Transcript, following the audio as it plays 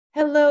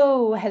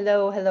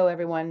Hello,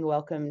 everyone.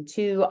 Welcome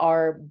to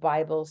our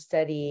Bible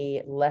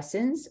study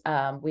lessons.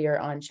 We are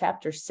on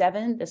chapter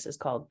 7. This is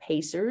called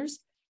Pacers.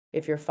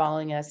 If you're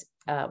following us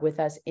with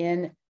us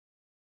in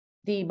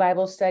the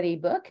Bible study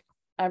book,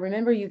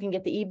 remember you can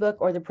get the ebook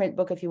or the print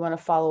book if you want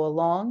to follow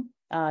along.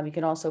 You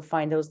can also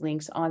find those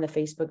links on the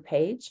Facebook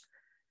page.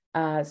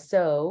 Just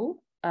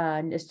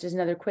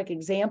another quick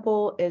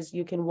example is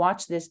you can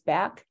watch this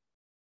back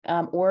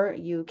or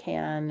you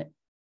can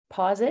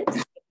pause it.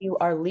 You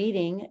are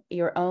leading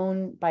your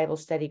own Bible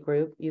study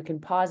group, you can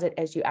pause it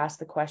as you ask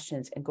the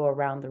questions and go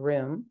around the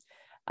room.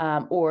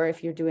 Or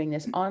if you're doing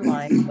this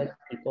online with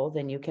people,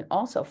 then you can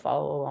also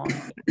follow along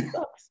with the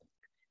books.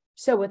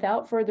 So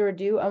without further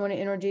ado, I want to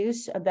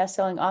introduce a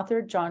best-selling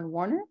author, John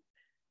Warner.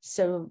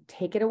 So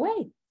take it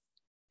away.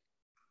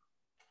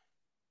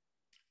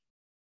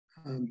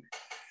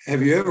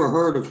 Have you ever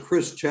heard of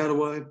Chris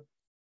Chataway?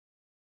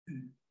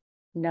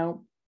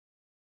 No.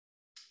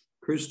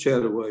 Chris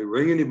Chataway,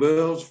 ring any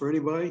bells for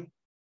anybody?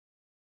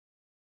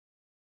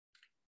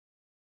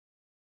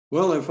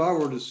 Well, if I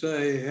were to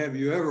say, have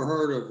you ever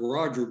heard of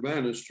Roger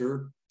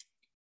Bannister?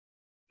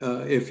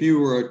 If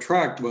you were a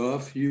track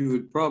buff, you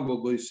would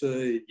probably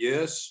say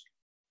yes.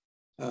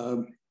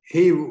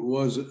 He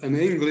was an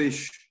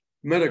English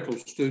medical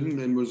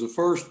student and was the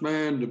first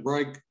man to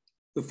break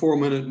the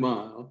 4-minute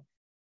mile.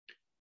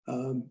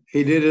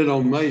 He did it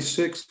on May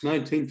 6,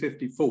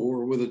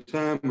 1954, with a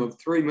time of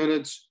 3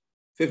 minutes,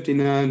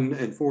 59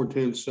 and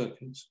 4/10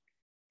 seconds.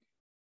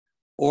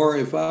 Or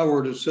if I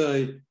were to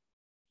say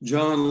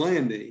John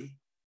Landy,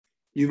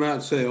 you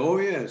might say, oh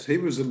yes, he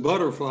was a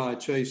butterfly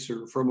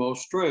chaser from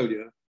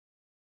Australia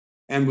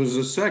and was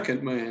the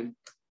second man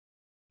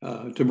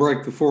to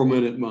break the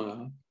 4-minute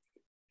mile.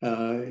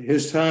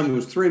 His time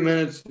was 3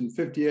 minutes and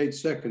 58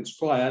 seconds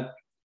flat,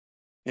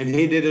 and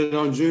he did it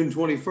on June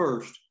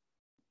 21st,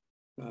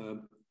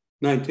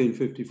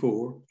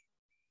 1954.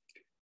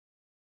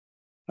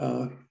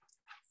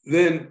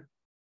 Then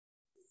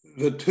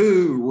the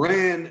two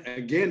ran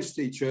against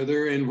each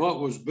other in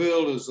what was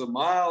billed as the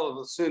mile of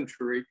the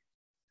century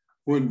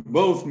when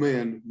both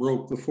men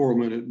broke the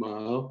 4-minute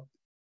mile,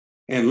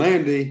 and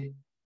Landy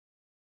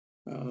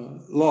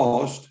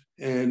lost,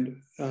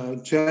 and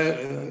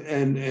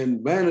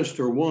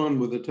Bannister won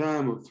with a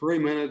time of 3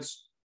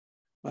 minutes,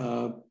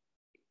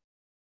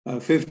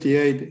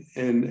 58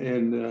 and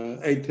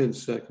 8/10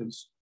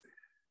 seconds.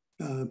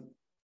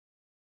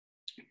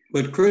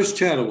 But Chris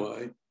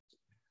Chataway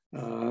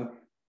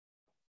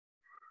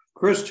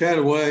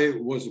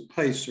was a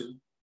pacer.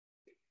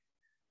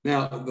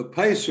 Now, the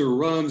pacer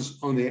runs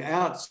on the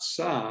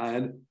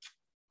outside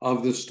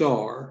of the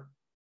star,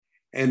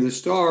 and the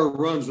star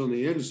runs on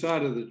the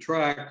inside of the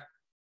track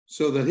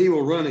so that he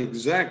will run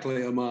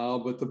exactly a mile,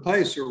 but the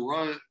pacer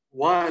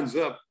winds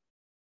up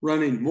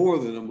running more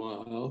than a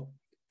mile.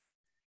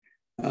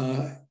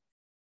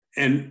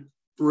 And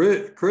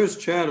Chris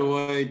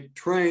Chataway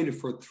trained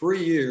for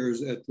 3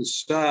 years at the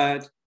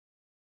site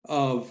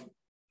of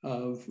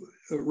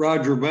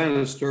Roger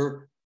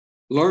Bannister,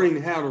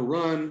 learning how to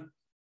run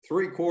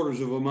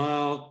 3/4 of a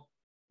mile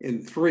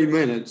in 3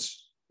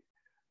 minutes,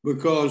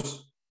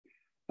 because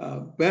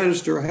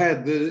Bannister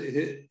had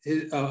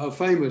a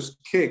famous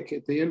kick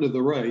at the end of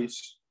the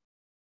race,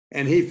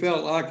 and he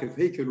felt like if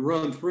he could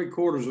run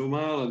 3/4 of a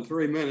mile in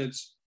 3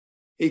 minutes,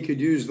 he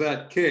could use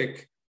that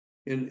kick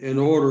in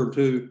order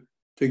to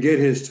get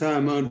his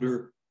time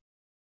under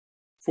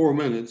 4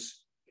 minutes.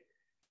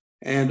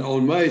 And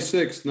on May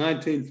 6,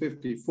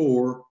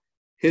 1954,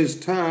 his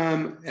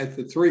time at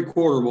the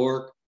 3/4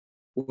 mark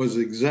was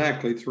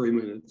exactly 3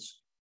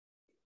 minutes.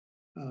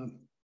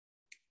 And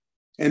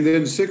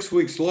then 6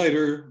 weeks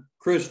later,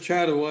 Chris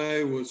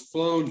Chataway was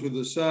flown to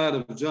the side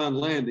of John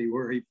Landy,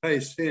 where he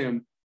paced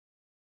him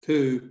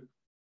to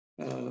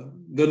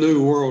the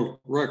new world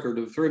record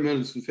of 3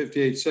 minutes and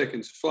 58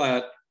 seconds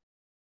flat.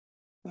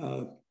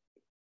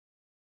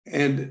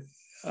 Then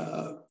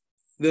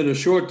a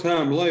short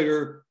time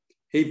later,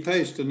 he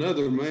paced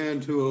another man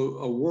to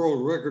a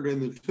world record in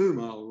the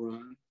 2-mile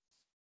run.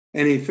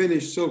 And he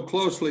finished so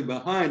closely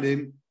behind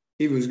him,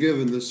 he was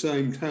given the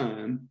same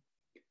time.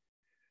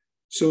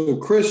 So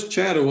Chris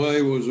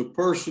Chataway was a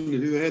person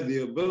who had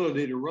the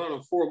ability to run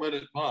a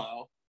 4-minute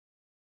mile,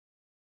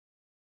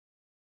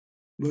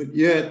 but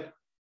yet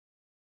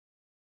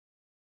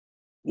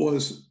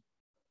was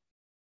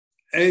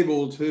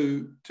able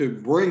to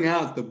bring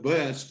out the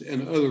best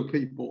in other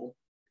people.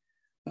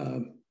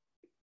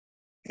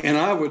 And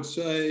I would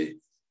say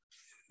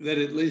that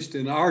at least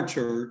in our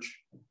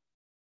church,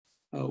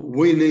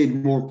 we need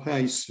more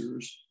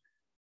pacers,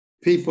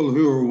 people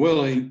who are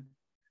willing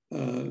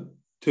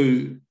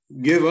to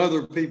give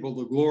other people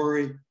the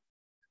glory,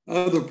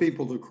 other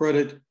people the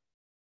credit,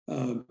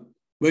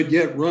 but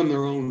yet run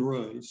their own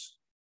race.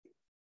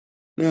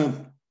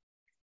 Now,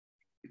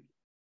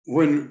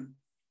 when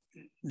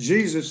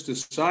Jesus'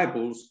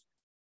 disciples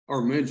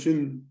are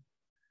mentioned,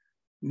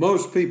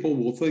 most people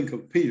will think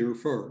of Peter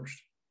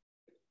first.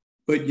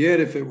 But yet,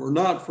 if it were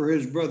not for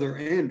his brother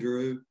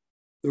Andrew,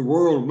 the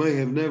world may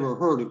have never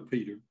heard of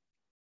Peter.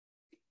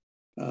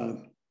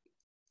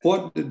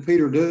 what did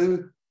Peter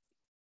do?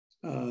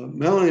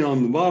 Melanie,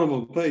 on the bottom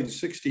of page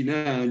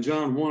 69,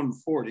 John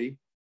 1:40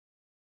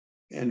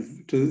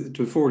 and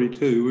to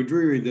 42. Would you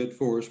read that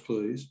for us,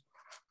 please?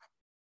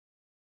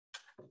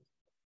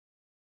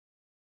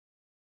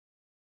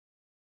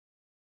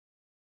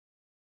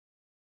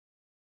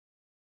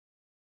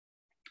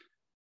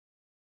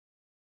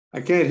 I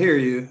can't hear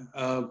you.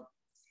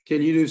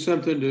 Can you do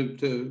something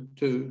to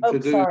do?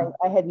 Sorry,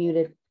 I had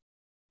muted.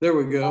 There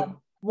we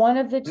go. One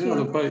of the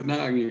two.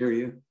 Now I can hear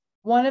you.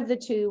 One of the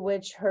two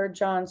which heard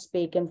John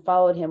speak and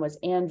followed him was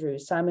Andrew,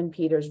 Simon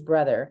Peter's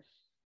brother.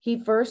 He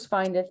first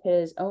findeth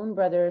his own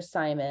brother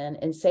Simon,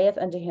 and saith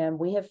unto him,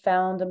 We have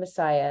found the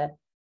Messiah,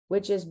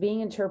 which is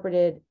being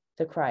interpreted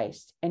the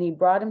Christ. And he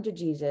brought him to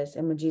Jesus,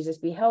 and when Jesus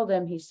beheld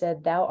him, he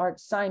said, Thou art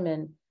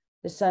Simon,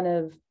 the son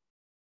of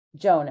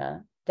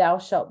Jonah. Thou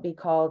shalt be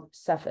called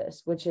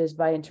Cephas, which is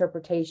by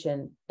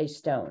interpretation a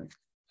stone.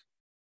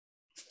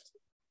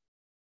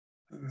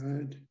 All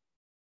right.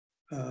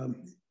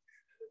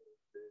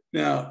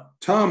 Now,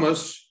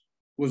 Thomas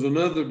was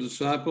another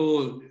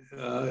disciple.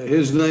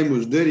 His name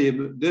was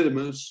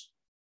Didymus,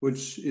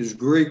 which is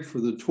Greek for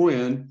the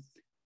twin.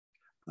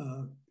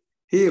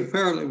 He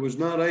apparently was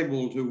not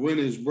able to win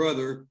his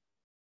brother,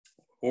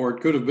 or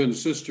it could have been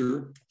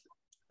sister,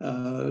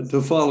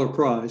 to follow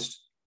Christ.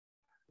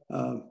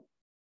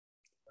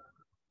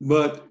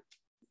 But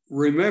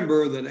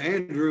remember that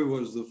Andrew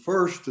was the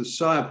first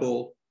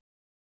disciple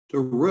to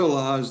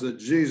realize that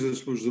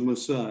Jesus was the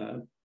Messiah.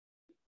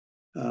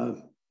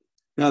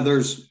 Now,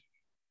 there's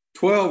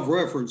 12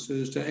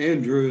 references to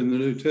Andrew in the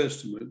New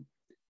Testament,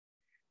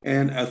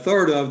 and a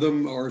third of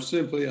them are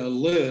simply a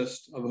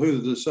list of who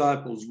the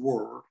disciples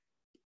were.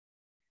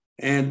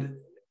 And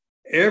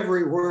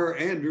everywhere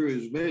Andrew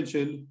is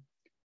mentioned,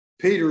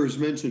 Peter is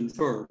mentioned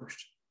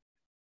first.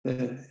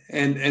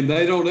 And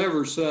they don't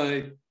ever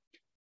say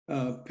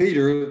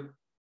Peter,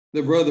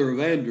 the brother of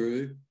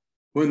Andrew.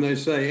 When they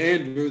say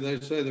Andrew, they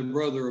say the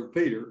brother of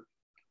Peter.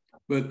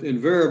 But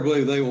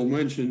invariably, they will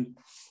mention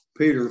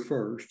Peter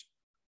first.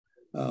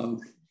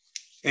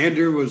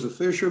 Andrew was a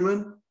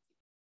fisherman.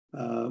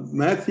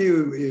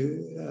 Matthew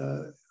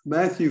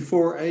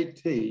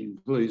 4:18,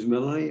 please,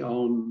 Melanie,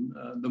 on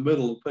the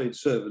middle of page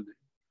 70.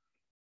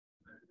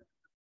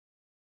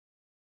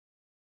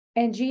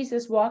 And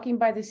Jesus, walking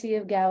by the Sea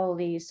of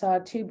Galilee, saw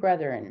two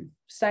brethren,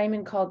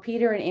 Simon called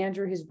Peter and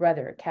Andrew his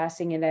brother,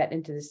 casting a net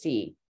into the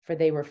sea, for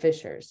they were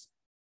fishers.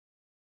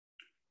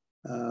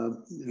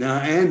 Now,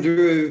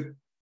 Andrew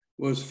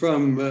was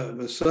from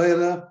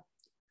Bethsaida,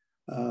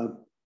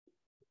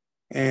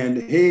 and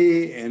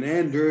he and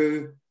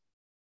Andrew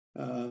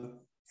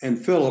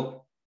and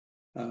Philip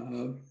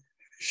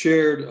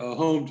shared a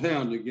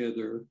hometown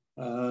together.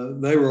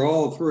 They were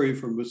all three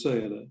from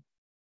Bethsaida.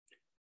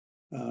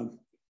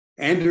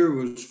 Andrew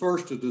was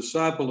first a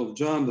disciple of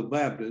John the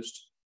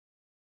Baptist,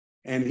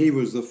 and he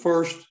was the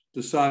first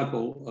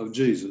disciple of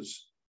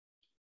Jesus.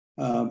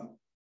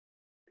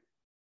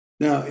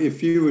 Now,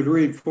 if you would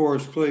read for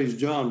us, please,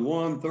 John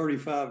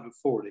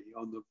 1:35-40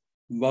 on the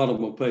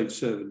bottom of page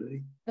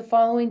 70. The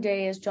following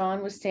day, as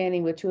John was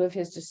standing with two of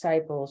his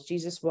disciples,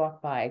 Jesus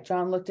walked by.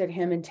 John looked at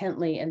him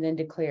intently and then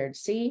declared,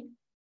 See,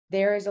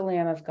 there is a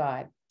Lamb of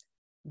God.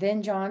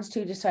 Then John's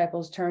two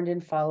disciples turned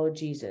and followed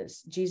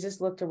Jesus. Jesus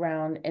looked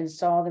around and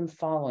saw them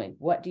following.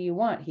 What do you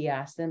want? He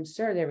asked them.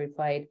 Sir, they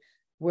replied,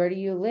 where do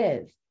you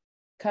live?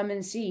 Come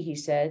and see, he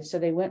said. So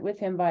they went with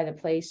him by the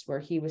place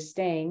where he was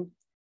staying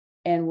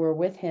and were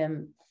with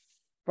him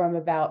from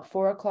about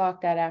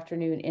 4:00 that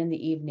afternoon in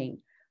the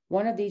evening.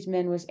 One of these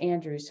men was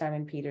Andrew,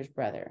 Simon Peter's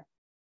brother.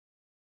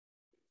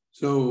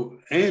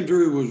 So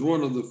Andrew was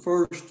one of the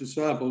first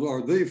disciples,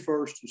 or the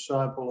first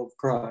disciple of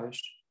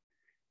Christ.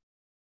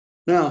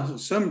 Now,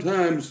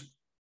 sometimes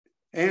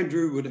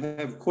Andrew would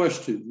have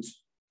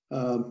questions.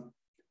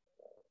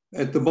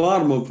 At the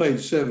bottom of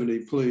page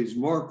 70, please,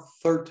 Mark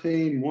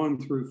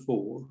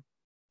 13:1-4.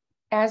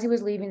 As he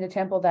was leaving the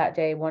temple that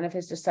day, one of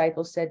his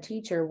disciples said,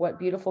 Teacher, what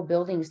beautiful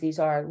buildings these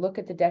are. Look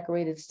at the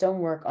decorated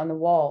stonework on the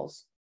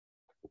walls.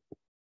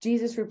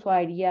 Jesus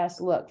replied, Yes,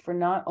 look, for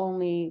not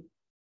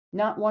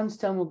one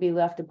stone will be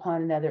left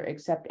upon another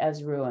except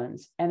as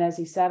ruins. And as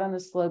he sat on the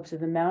slopes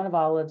of the Mount of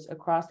Olives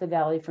across the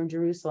valley from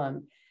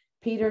Jerusalem,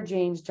 Peter,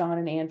 James, John,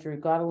 and Andrew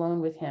got alone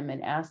with him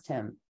and asked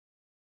him,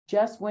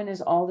 Just when is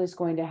all this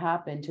going to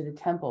happen to the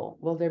temple?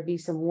 Will there be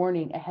some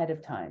warning ahead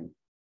of time?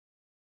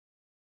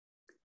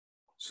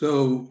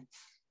 So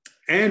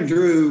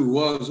Andrew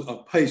was a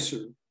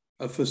pacer,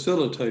 a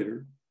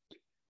facilitator.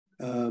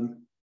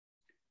 And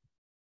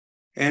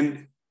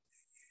in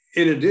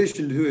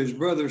addition to his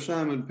brother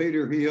Simon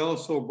Peter, he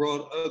also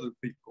brought other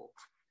people.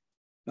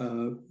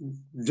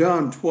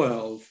 John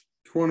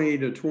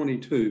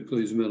 12:20-22,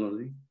 please,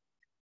 Melanie.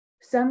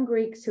 Some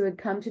Greeks who had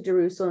come to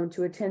Jerusalem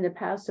to attend the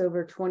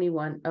Passover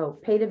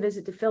paid a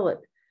visit to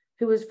Philip,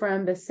 who was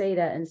from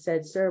Bethsaida, and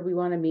said, Sir, we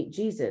want to meet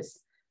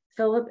Jesus.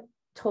 Philip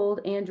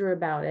told Andrew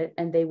about it,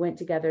 and they went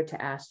together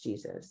to ask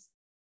Jesus.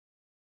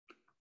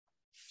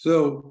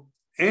 So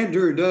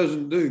Andrew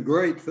doesn't do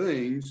great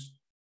things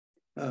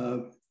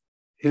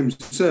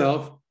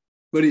himself.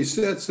 but he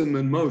sets them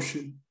in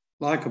motion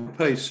like a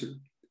pacer.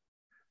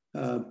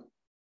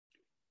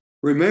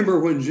 Remember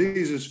when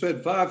Jesus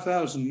fed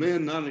 5,000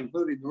 men, not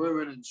including the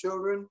women and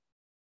children?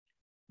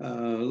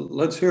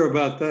 Let's hear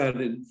about that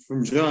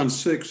from John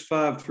 6,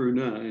 5 through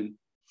 9.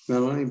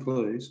 Melanie,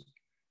 please.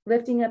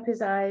 Lifting up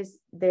his eyes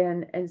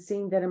then and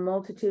seeing that a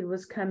multitude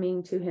was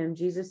coming to him,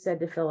 Jesus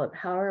said to Philip,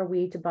 "How are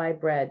we to buy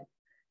bread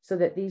so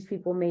that these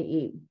people may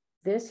eat?"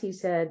 This he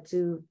said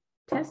to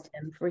test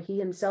him, for he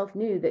himself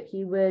knew that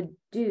he would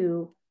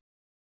do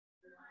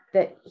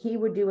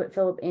what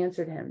Philip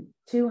answered him.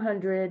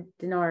 200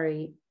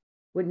 denarii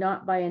would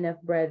not buy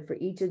enough bread for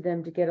each of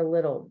them to get a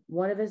little.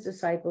 One of his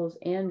disciples,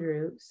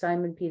 Andrew,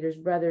 Simon Peter's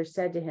brother,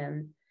 said to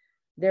him,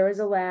 "There is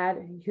a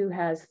lad who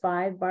has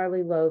 5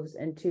 barley loaves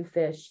and 2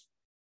 fish.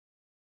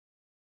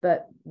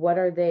 But what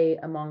are they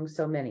among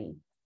so many?"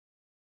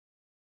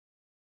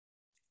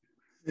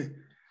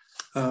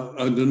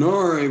 A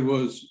denarii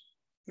was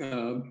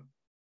a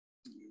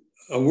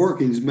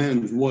working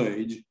man's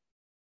wage.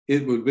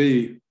 It would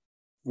be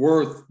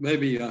worth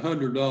maybe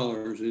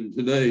 $100 in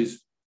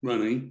today's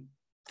money.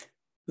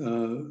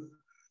 So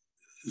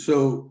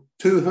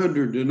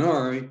 200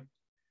 denarii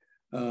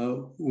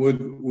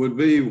would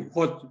be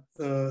what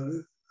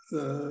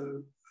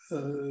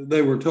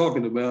they were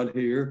talking about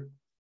here.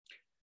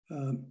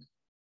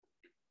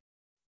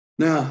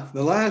 Now,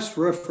 the last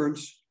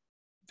reference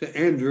to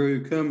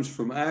Andrew comes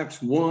from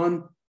Acts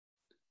 1.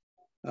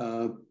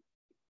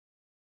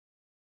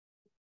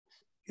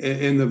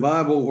 In the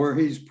Bible, where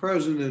he's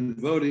present and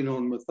voting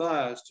on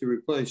Matthias to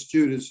replace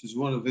Judas as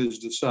one of his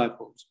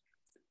disciples.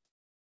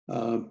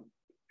 And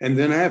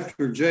then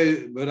after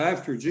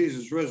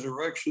Jesus'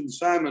 resurrection,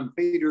 Simon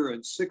Peter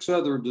and 6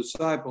 other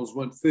disciples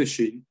went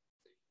fishing,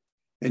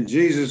 and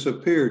Jesus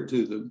appeared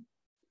to them.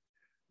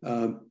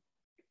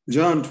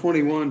 John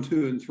 21,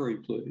 2 and 3,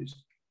 please.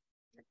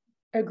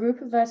 A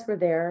group of us were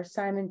there: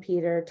 Simon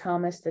Peter,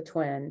 Thomas the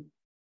twin,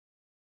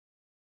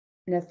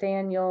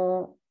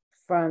 Nathanael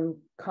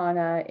from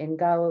Cana in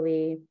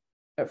Galilee,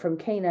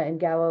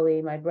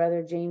 my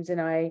brother James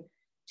and I,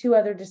 2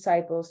 other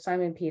disciples.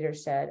 Simon Peter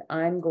said,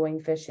 "I'm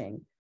going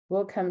fishing."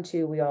 "We'll come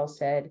too," we all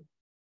said.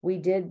 We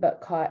did,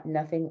 but caught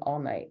nothing all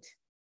night.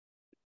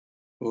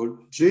 Well,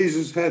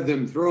 Jesus had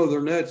them throw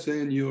their nets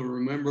in, you'll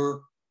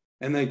remember,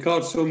 and they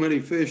caught so many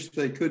fish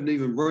they couldn't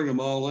even bring them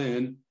all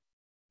in.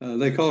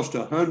 They caught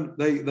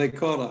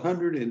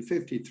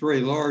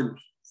 153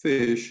 large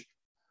fish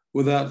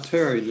without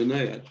tearing the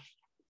net.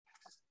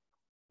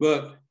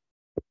 But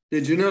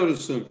did you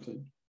notice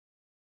something?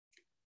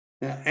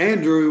 Now,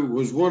 Andrew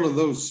was one of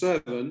those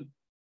 7,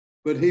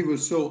 but he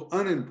was so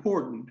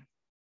unimportant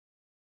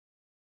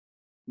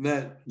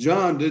that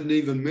John didn't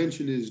even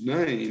mention his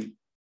name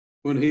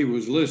when he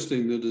was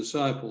listing the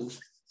disciples.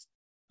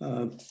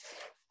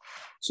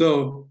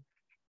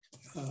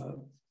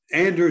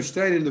 Andrew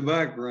stayed in the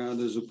background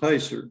as a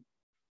pacer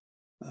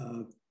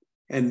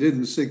and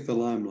didn't seek the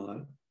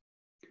limelight.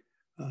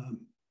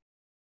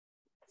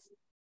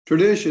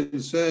 Tradition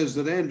says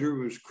that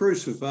Andrew was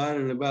crucified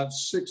in about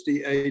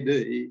 60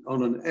 AD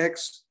on an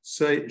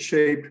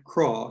X-shaped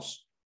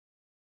cross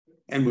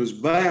and was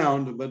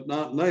bound but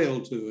not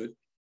nailed to it.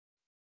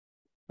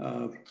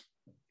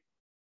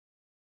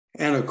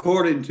 And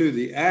according to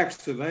the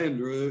Acts of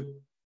Andrew,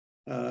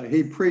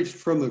 he preached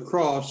from the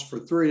cross for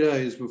 3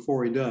 days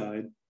before he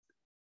died.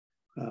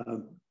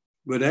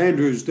 But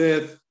Andrew's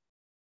death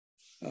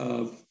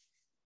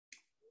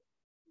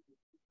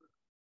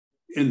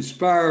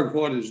inspired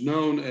what is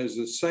known as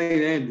the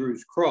St.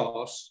 Andrew's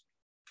Cross,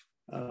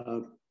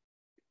 an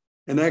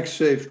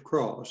X-shaped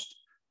cross.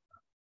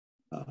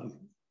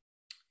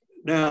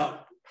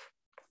 Now,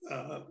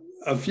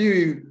 a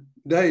few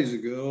days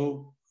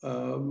ago,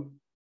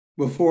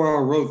 before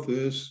I wrote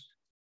this,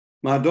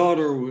 my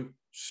daughter,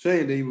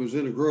 Sandy, was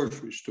in a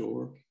grocery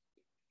store,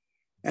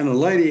 and a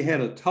lady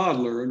had a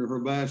toddler in her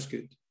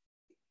basket.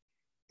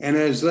 And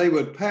as they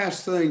would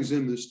pass things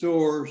in the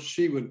store,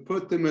 she would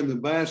put them in the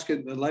basket,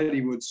 and the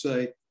lady would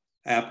say,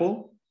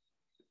 "Apple,"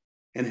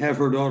 and have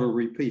her daughter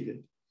repeat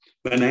it.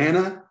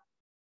 "Banana,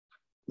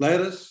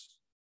 lettuce,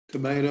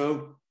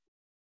 tomato."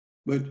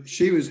 But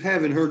she was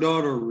having her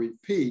daughter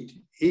repeat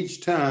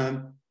each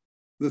time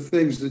the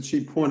things that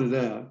she pointed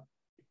out.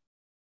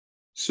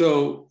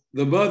 So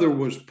the mother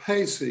was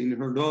pacing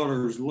her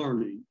daughter's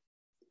learning,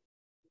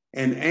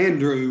 and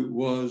Andrew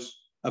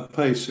was a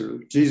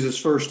pacer, Jesus'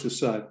 first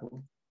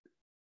disciple.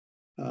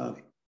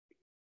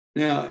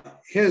 Now,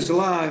 his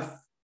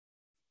life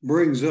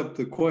brings up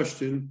the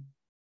question,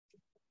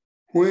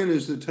 when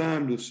is the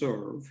time to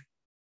serve?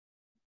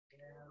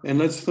 And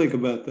let's think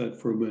about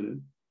that for a minute.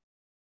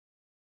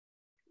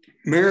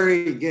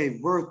 Mary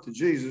gave birth to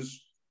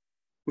Jesus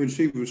when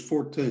she was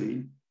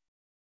 14.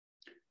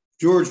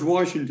 George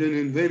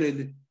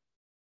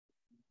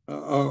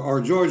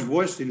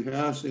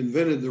Westinghouse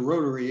invented the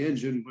rotary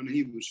engine when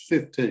he was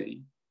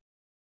 15.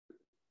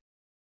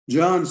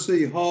 John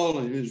C. Hall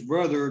and his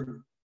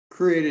brother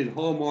created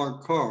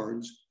Hallmark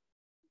cards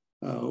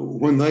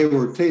when they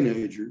were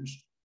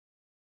teenagers.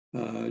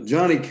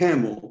 Johnny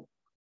Campbell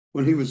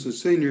when he was a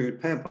senior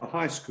at Pampa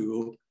High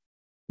School,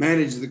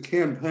 managed the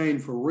campaign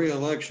for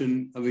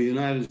re-election of a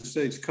United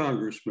States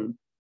congressman.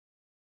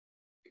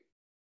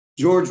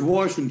 George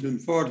Washington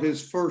fought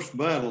his first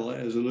battle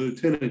as a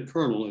lieutenant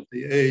colonel at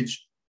the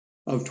age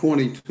of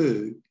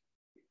 22.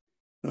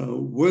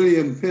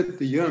 William Pitt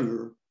the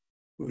Younger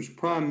was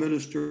Prime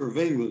Minister of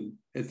England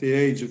at the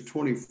age of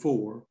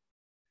 24.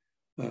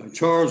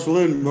 Charles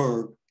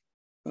Lindbergh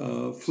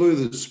flew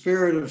the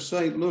Spirit of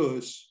St.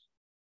 Louis,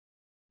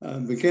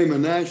 became a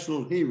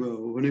national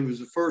hero when he was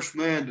the first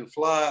man to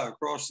fly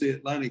across the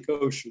Atlantic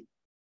Ocean.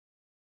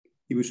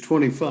 He was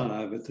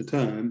 25 at the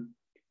time.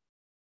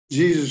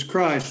 Jesus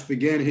Christ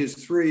began his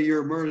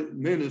 3-year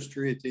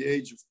ministry at the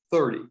age of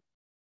 30.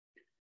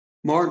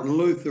 Martin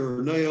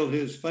Luther nailed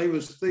his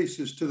famous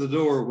thesis to the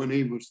door when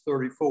he was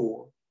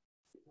 34.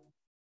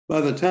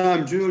 By the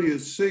time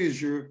Julius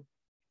Caesar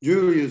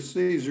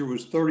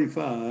was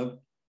 35,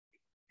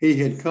 he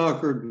had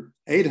conquered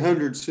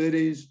 800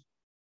 cities,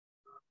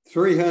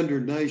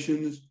 300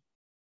 nations,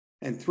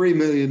 and 3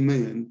 million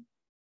men.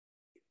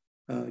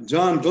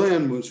 John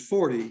Glenn was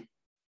 40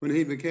 when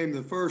he became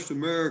the first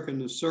American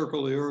to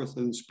circle the earth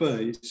in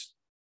space.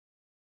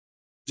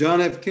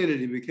 John F.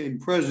 Kennedy became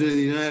president of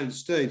the United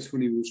States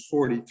when he was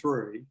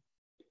 43.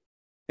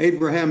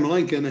 Abraham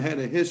Lincoln had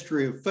a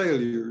history of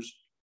failures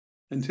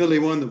until he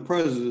won the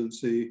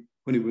presidency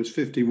when he was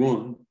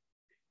 51.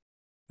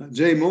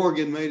 Jay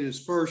Morgan made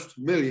his first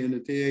million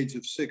at the age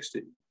of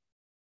 60.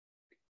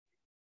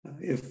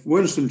 If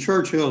Winston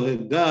Churchill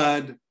had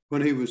died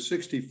when he was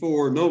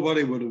 64,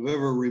 nobody would have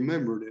ever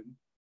remembered him.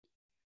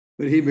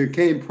 But he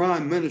became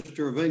Prime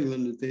Minister of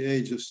England at the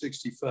age of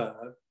 65.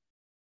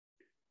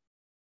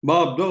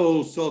 Bob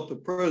Dole sought the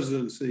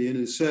presidency in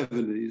his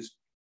 70s.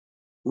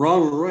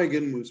 Ronald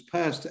Reagan was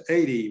past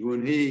 80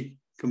 when he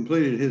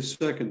completed his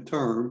second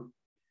term.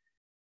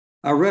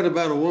 I read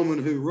about a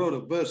woman who wrote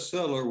a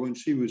bestseller when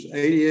she was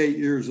 88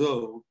 years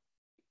old.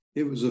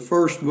 It was the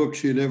first book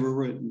she had ever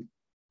written.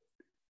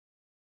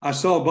 I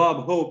saw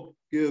Bob Hope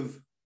give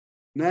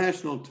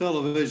national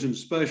television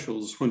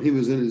specials when he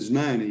was in his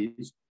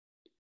 90s.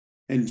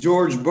 And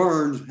George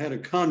Burns had a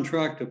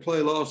contract to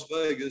play Las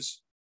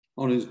Vegas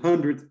on his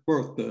 100th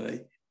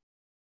birthday.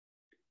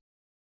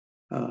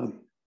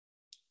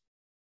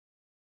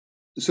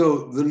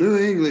 So the New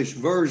English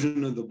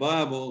version of the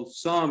Bible,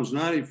 Psalms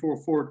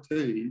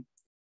 94:14.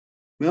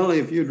 Melanie,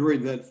 if you'd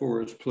read that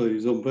for us,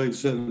 please, on page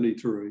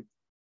 73.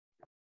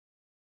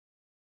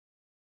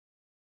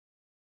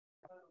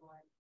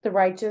 The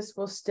righteous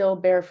will still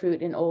bear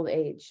fruit in old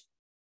age.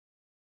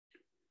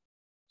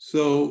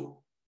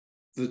 So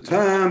the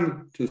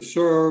time to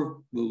serve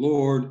the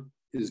Lord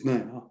is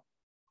now.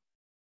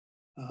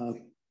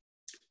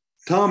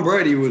 Tom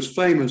Brady was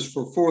famous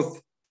for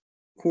fourth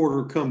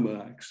quarter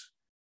comebacks.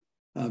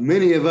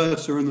 Many of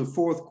us are in the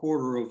fourth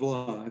quarter of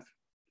life.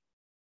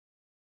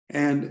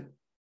 And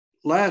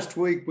last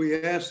week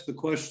we asked the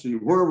question,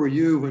 where were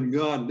you when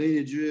God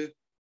needed you?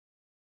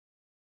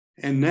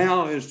 And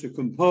now is to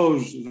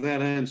compose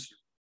that answer.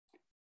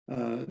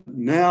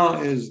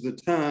 Now is the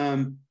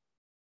time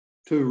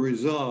to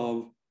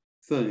resolve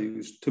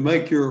things, to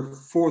make your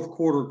fourth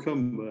quarter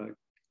comeback,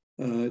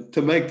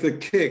 to make the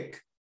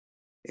kick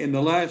in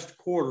the last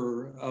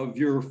quarter of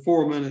your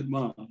 4-minute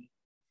mile.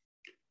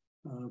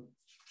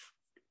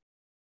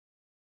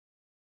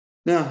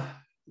 Now,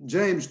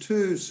 James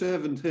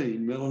 2:17,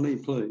 Melanie,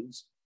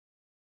 please.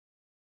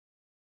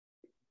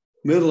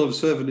 Middle of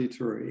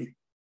 73.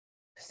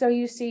 So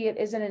you see, it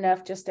isn't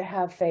enough just to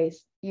have faith.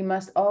 You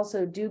must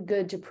also do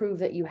good to prove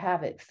that you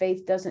have it.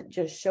 Faith doesn't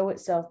just show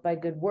itself by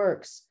good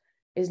works,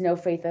 is no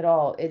faith at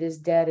all. It is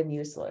dead and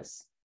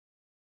useless.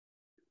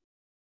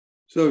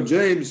 So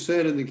James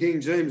said in the King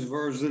James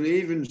Version,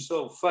 even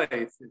so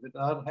faith, if it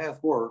not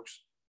hath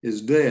works,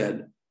 is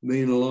dead,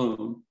 being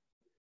alone.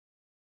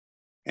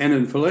 And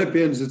in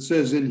Philippians, it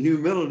says, in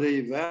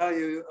humility,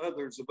 value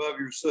others above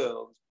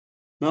yourselves,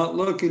 not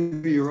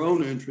looking to your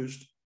own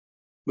interest,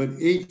 but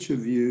each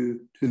of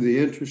you to the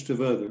interest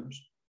of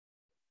others.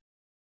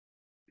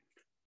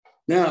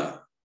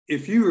 Now,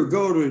 if you were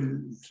go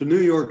to New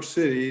York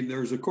City,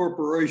 there's a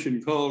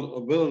corporation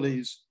called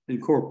Abilities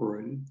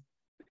Incorporated,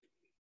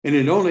 and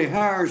it only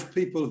hires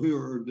people who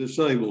are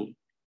disabled.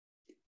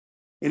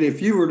 And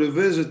if you were to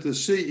visit the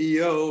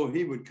CEO,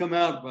 he would come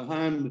out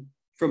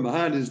from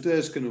behind his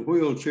desk in a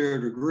wheelchair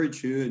to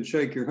greet you and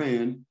shake your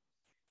hand.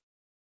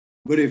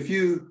 But if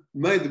you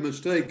made the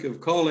mistake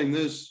of calling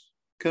this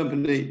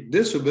company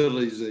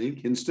Disabilities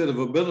Inc. instead of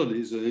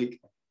Abilities Inc.,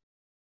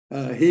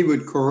 he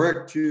would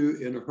correct you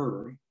in a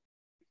hurry.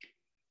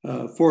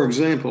 For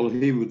example,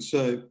 he would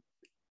say,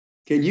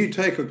 can you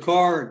take a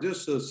car,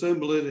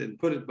 disassemble it, and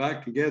put it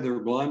back together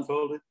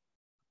blindfolded?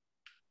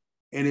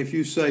 And if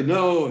you say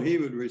no, he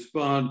would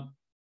respond,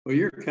 well,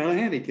 you're kind of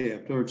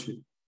handicapped, aren't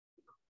you?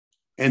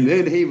 And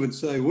then he would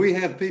say, we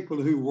have people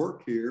who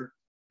work here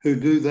who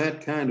do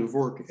that kind of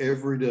work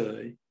every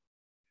day.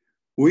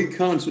 We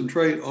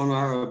concentrate on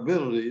our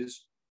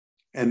abilities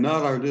and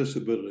not our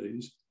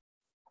disabilities.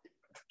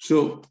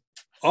 So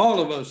all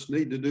of us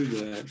need to do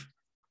that.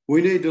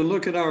 We need to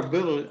look at our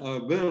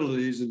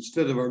abilities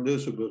instead of our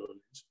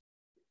disabilities.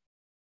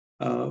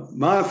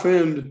 My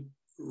friend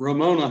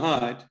Ramona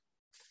Height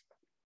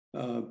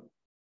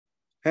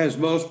has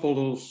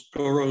multiple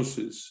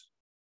sclerosis.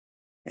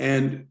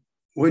 And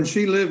when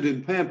she lived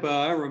in Pampa,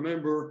 I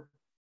remember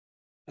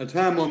a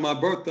time on my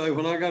birthday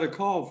when I got a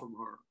call from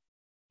her.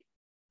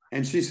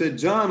 And she said,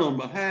 John, on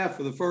behalf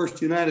of the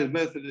First United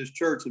Methodist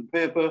Church in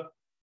Pampa,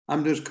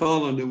 I'm just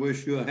calling to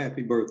wish you a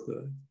happy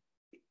birthday.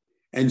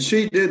 And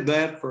she did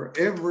that for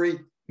every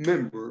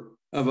member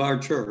of our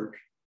church.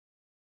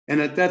 And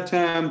at that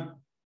time,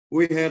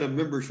 we had a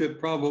membership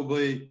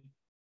probably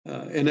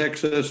in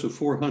excess of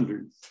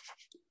 400.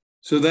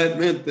 So that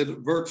meant that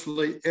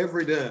virtually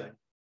every day,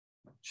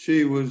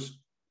 she was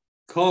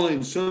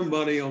calling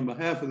somebody on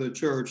behalf of the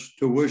church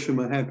to wish them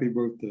a happy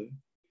birthday.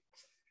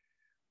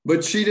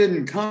 But she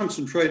didn't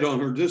concentrate on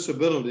her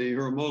disability,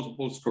 her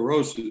multiple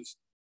sclerosis.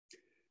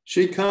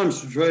 She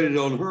concentrated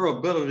on her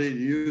ability to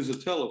use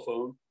a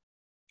telephone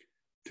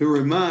to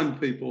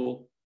remind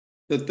people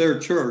that their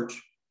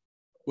church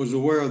was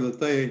aware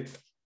that they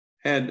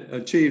had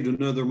achieved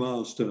another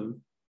milestone.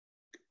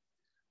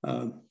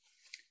 A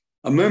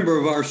member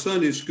of our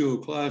Sunday school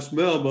class,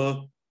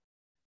 Melba,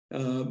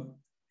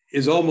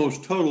 is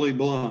almost totally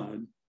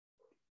blind.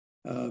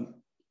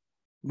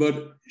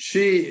 But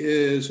she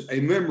is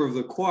a member of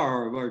the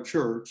choir of our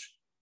church.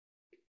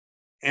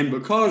 And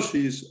because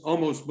she's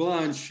almost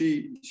blind,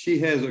 she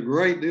has a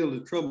great deal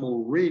of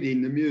trouble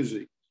reading the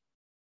music.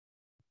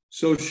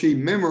 So she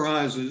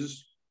memorizes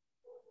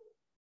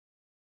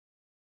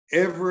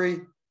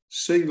every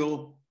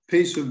single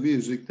piece of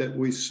music that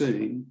we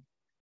sing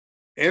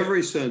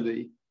every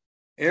Sunday,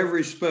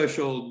 every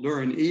special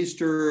during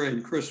Easter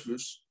and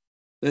Christmas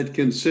that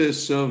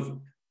consists of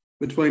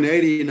between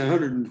 80 and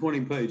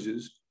 120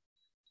 pages.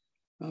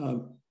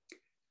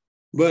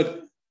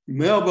 But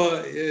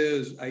Melba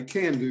is a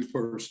can-do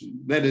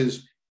person. That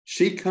is,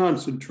 she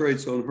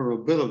concentrates on her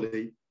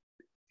ability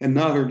and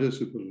not her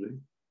disability.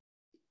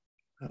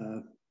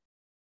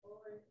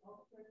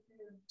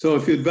 So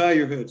if you'd bow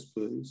your heads,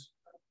 please.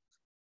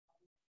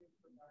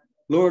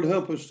 Lord,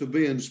 help us to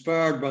be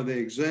inspired by the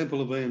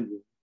example of Andrew.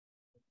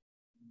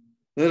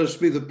 Let us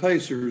be the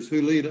pacers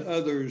who lead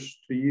others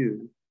to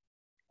you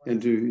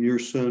and to your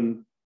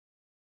Son.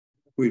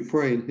 We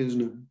pray in his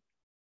name.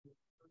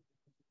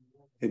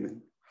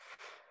 Amen.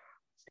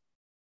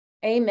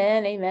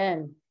 Amen.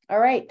 Amen. All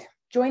right.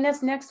 Join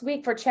us next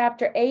week for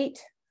chapter 8.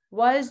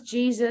 Was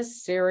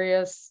Jesus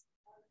serious?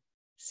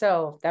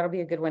 So that'll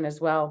be a good one as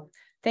well.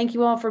 Thank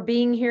you all for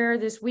being here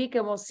this week,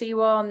 and we'll see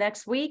you all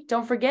next week.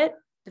 Don't forget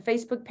the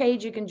Facebook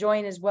page. You can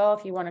join as well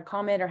if you want to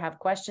comment or have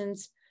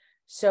questions.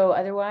 So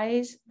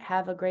otherwise,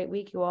 have a great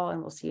week, you all,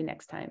 and we'll see you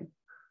next time.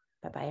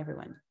 Bye-bye,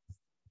 everyone.